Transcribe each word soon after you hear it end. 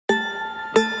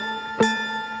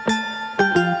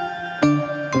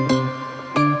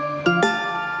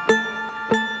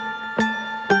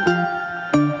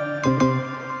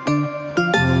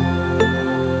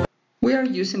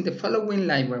using the following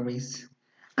libraries: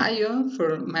 IO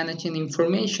for managing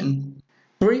information,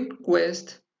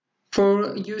 request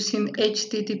for using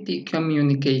HTTP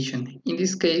communication, in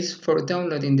this case for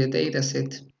downloading the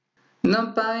dataset,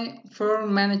 NumPy for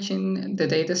managing the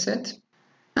dataset,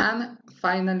 and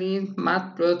finally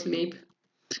Matplotlib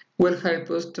will help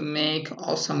us to make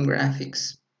awesome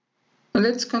graphics.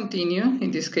 Let's continue.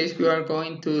 In this case, we are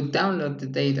going to download the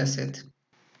dataset.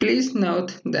 Please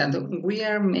note that we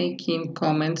are making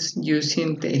comments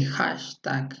using the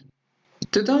hashtag.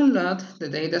 To download the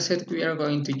dataset, we are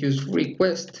going to use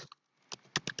request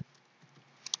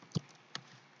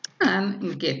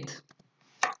and get.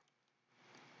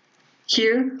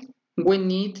 Here we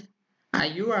need a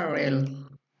URL,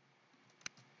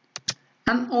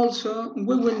 and also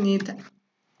we will need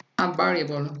a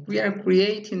variable. We are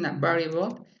creating a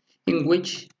variable in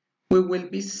which we will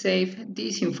be save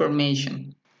this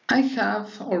information. I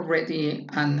have already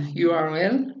an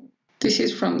URL. This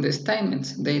is from the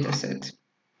Steinmetz dataset.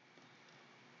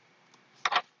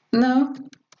 Now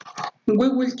we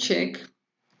will check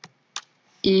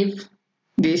if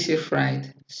this is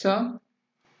right. So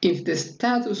if the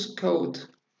status code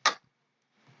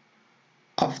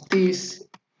of this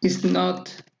is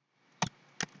not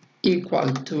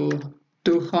equal to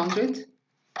 200,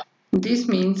 this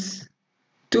means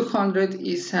 200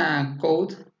 is a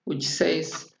code which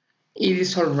says it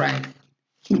is alright.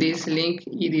 This link,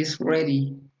 it is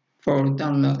ready for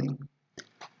downloading.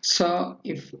 So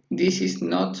if this is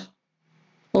not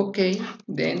okay,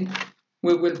 then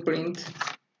we will print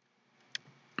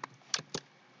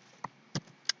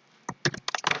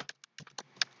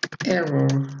error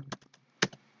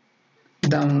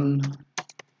downloading.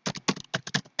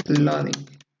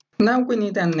 Now we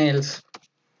need an else.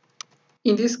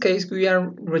 In this case, we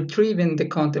are retrieving the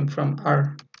content from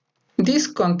R. This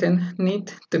content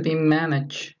needs to be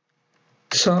managed.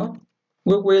 So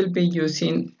we will be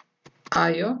using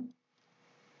IO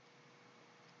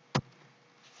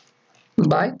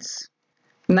bytes.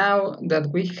 Now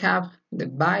that we have the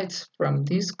bytes from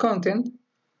this content,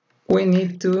 we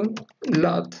need to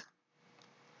load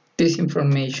this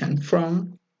information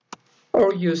from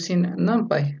or using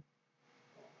NumPy.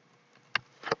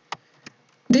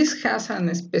 This has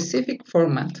a specific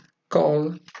format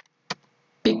called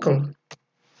pickle.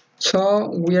 So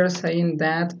we are saying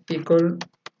that pickle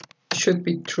should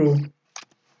be true.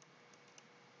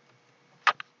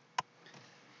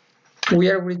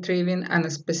 We are retrieving a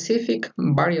specific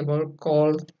variable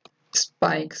called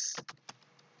spikes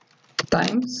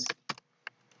times.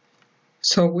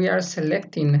 So we are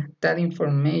selecting that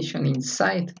information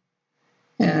inside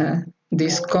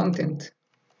this content.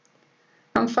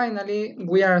 And finally,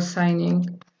 we are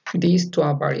assigning this to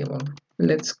a variable.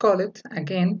 Let's call it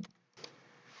again.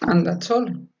 And that's all.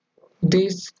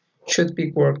 This should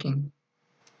be working.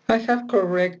 I have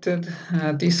corrected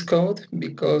this code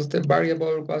because the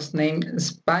variable was named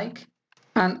spike.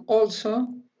 And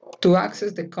also, to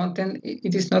access the content,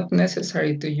 it is not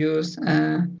necessary to use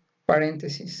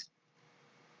parentheses.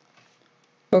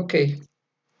 Okay.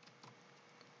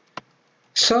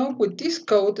 So with this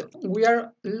code, we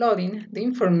are loading the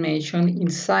information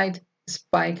inside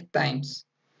spike times.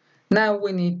 Now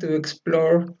we need to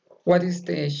explore what is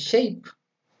the shape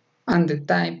and the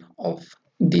type of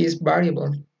this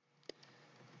variable.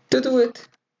 To do it,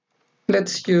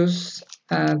 let's use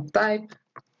type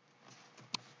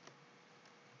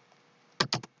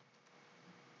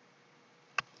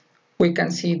we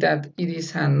can see that it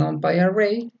is a NumPy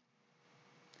array,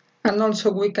 and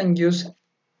also we can use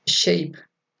shape.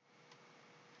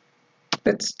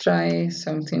 Let's try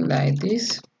something like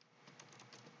this.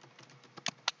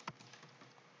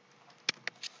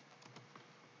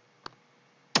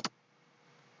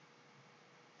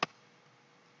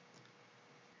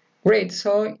 Great,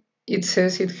 so it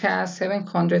says it has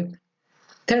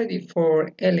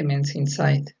 734 elements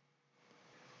inside.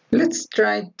 Let's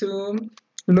try to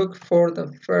look for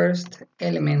the first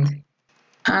element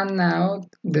and now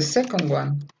the second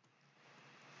one.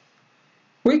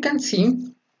 We can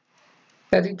see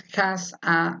that it has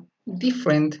a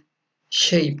different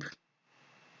shape.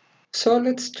 So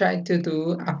let's try to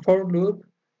do a for loop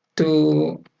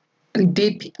to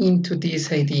dip into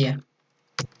this idea.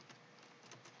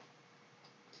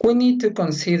 We need to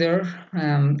consider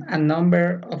a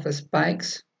number of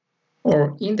spikes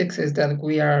or indexes that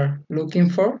we are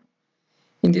looking for.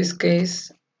 In this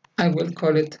case, I will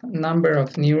call it number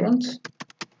of neurons.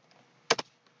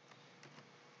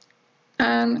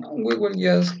 And we will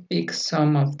just pick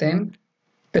some of them.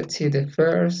 Let's see the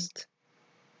first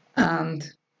and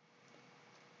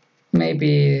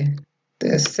maybe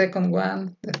the second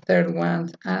one, the third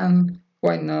one, and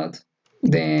why not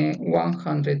the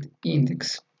 100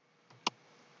 index?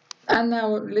 And now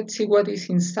let's see what is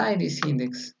inside this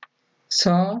index.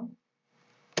 So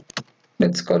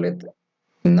let's call it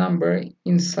number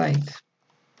inside.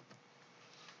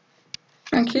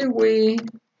 And here we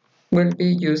will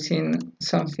be using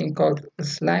something called a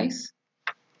slice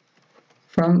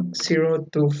from 0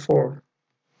 to 4.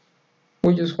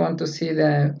 We just want to see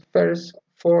the first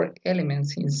 4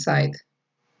 elements inside.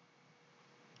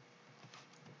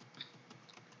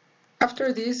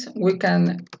 After this, we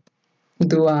can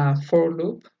do a for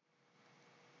loop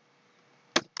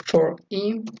for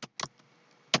in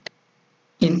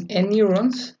n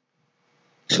neurons.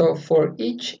 So for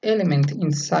each element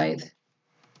inside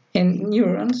n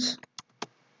neurons,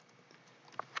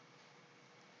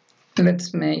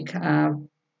 let's make a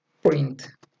print.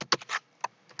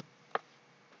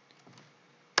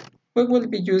 We will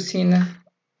be using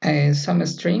some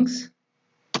strings.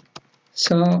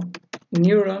 So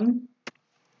neuron,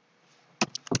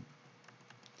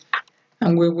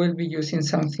 and we will be using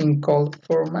something called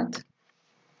format.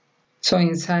 So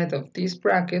inside of this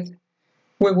bracket,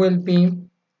 we will be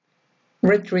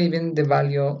retrieving the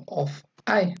value of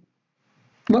I.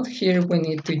 But here we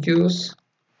need to use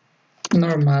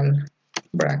normal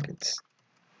brackets.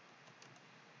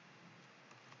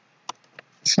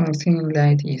 Something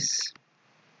like this.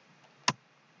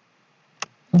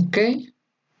 Okay.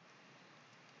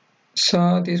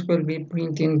 So this will be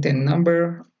printing the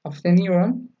number of the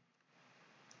neuron.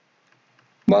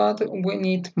 But we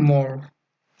need more.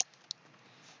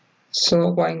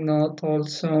 So why not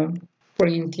also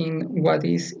printing what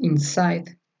is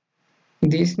inside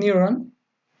this neuron?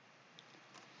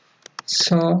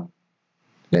 So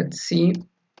let's see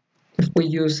if we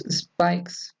use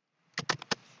spikes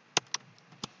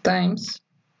times,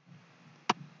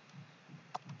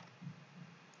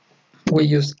 we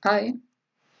use I,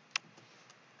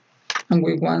 and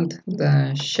we want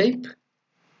the shape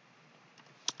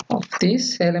of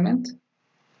this element,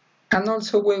 and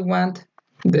also we want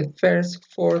the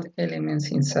first 4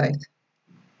 elements inside.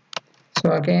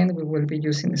 So again, we will be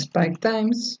using spike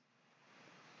times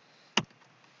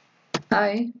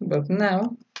I, but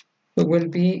now we will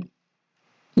be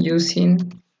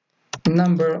using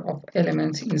number of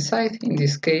elements inside. In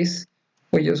this case,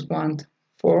 we just want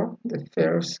 4, the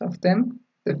first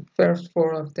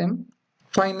 4 of them.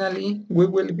 Finally, we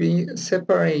will be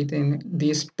separating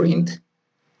this print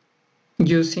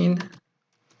using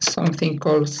something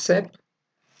called sep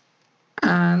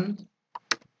and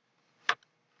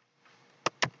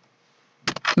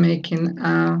making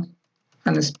a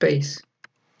space.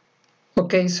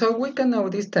 Okay, so we can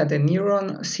notice that the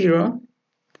neuron 0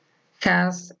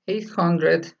 has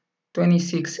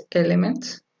 826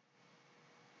 elements,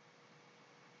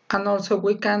 and also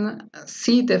we can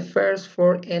see the first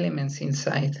 4 elements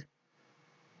inside.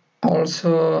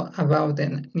 Also about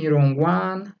the neuron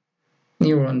 1,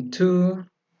 neuron 2,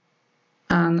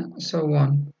 and so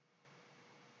on.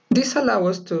 This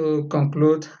allows us to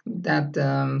conclude that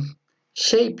the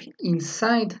shape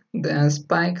inside the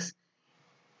spikes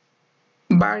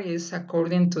varies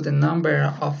according to the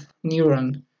number of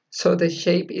neurons, so the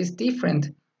shape is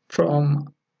different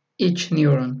from each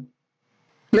neuron.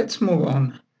 Let's move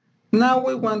on. Now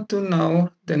we want to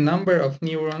know the number of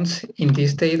neurons in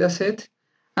this dataset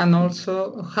and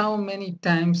also how many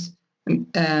times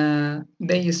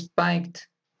they spiked,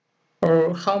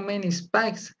 or how many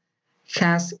spikes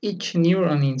has each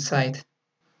neuron inside.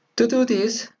 To do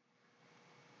this,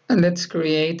 let's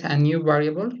create a new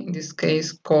variable, in this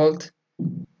case called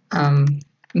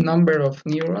number of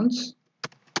neurons.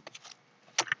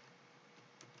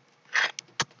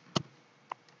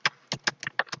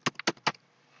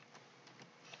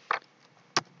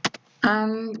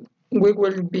 And we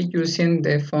will be using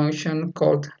the function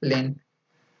called len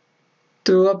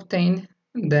to obtain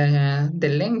the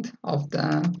length of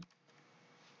the,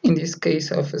 in this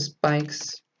case of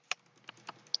spikes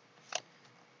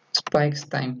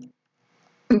time.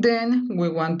 Then we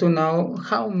want to know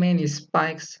how many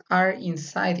spikes are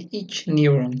inside each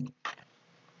neuron.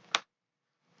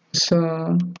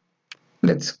 So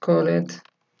let's call it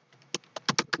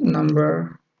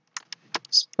number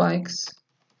spikes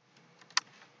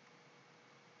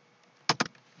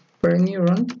per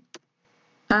neuron.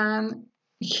 And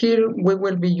here we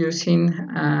will be using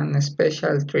a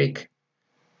special trick.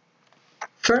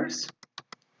 First,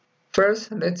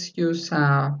 let's use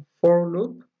a for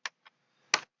loop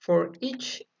for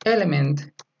each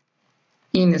element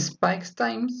in spikes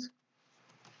times.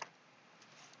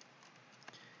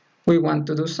 We want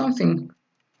to do something,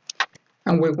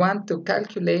 and we want to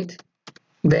calculate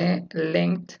the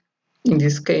length, in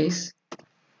this case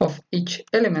of each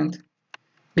element,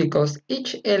 because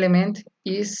each element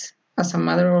is, as a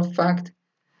matter of fact,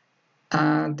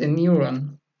 the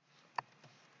neuron.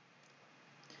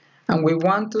 And we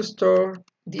want to store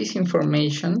this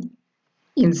information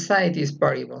inside this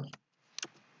variable.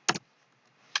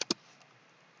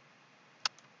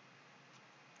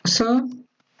 So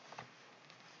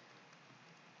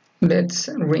let's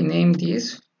rename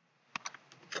this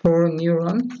for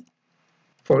neuron.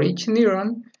 For each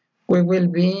neuron, we will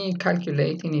be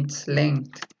calculating its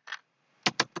length.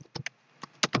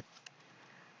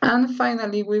 And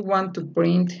finally, we want to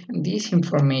print this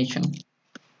information.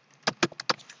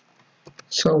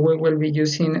 So we will be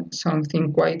using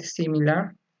something quite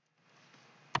similar.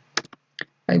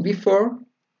 Like before,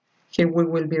 here we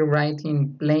will be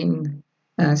writing plain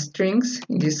strings,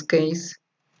 in this case,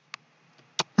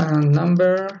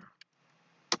 number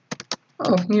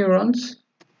of neurons.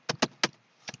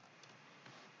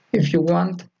 If you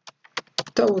want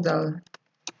total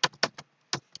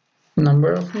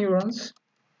number of neurons,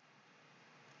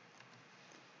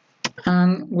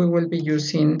 and we will be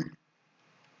using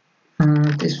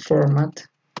this format.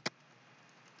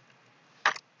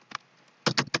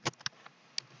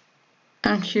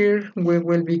 And here we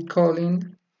will be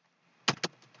calling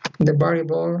the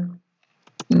variable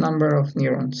number of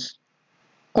neurons.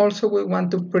 Also, we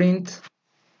want to print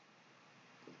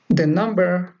the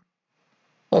number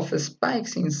of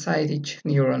spikes inside each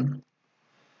neuron.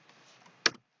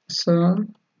 So,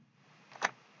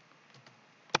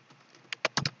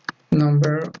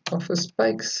 number of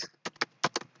spikes.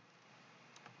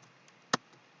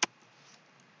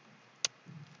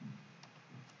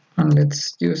 And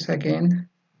let's use again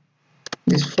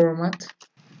this format.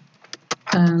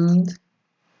 And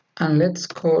let's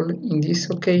call, in this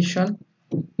occasion,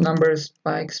 number of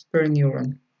spikes per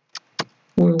neuron.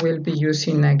 We will be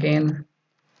using again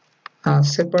a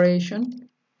separation.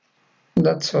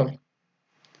 That's all.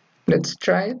 Let's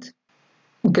try it.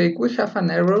 Okay, we have an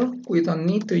error. We don't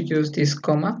need to use this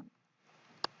comma.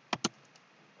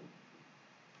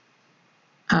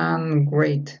 And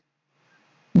great.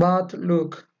 But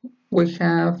look, we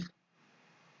have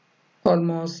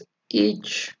almost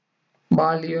each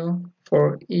value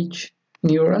for each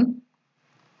neuron,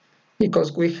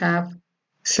 because we have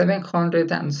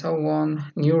 700 and so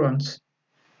on neurons.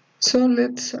 So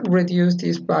let's reduce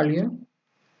this value.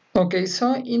 Okay,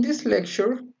 so in this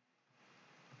lecture,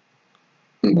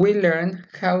 we learned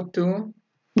how to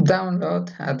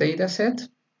download a dataset,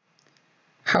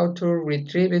 how to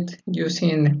retrieve it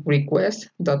using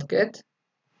request.get.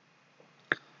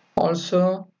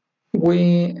 Also,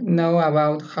 we know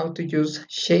about how to use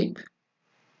shape,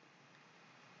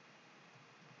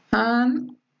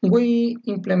 and we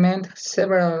implement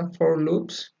several for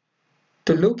loops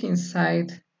to look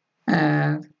inside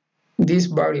this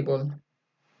variable.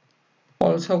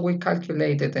 Also, we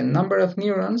calculated the number of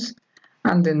neurons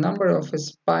and the number of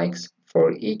spikes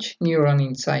for each neuron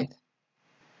inside.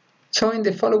 So in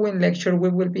the following lecture, we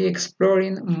will be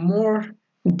exploring more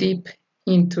deep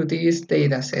into this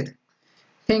dataset.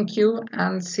 Thank you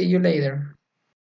and see you later.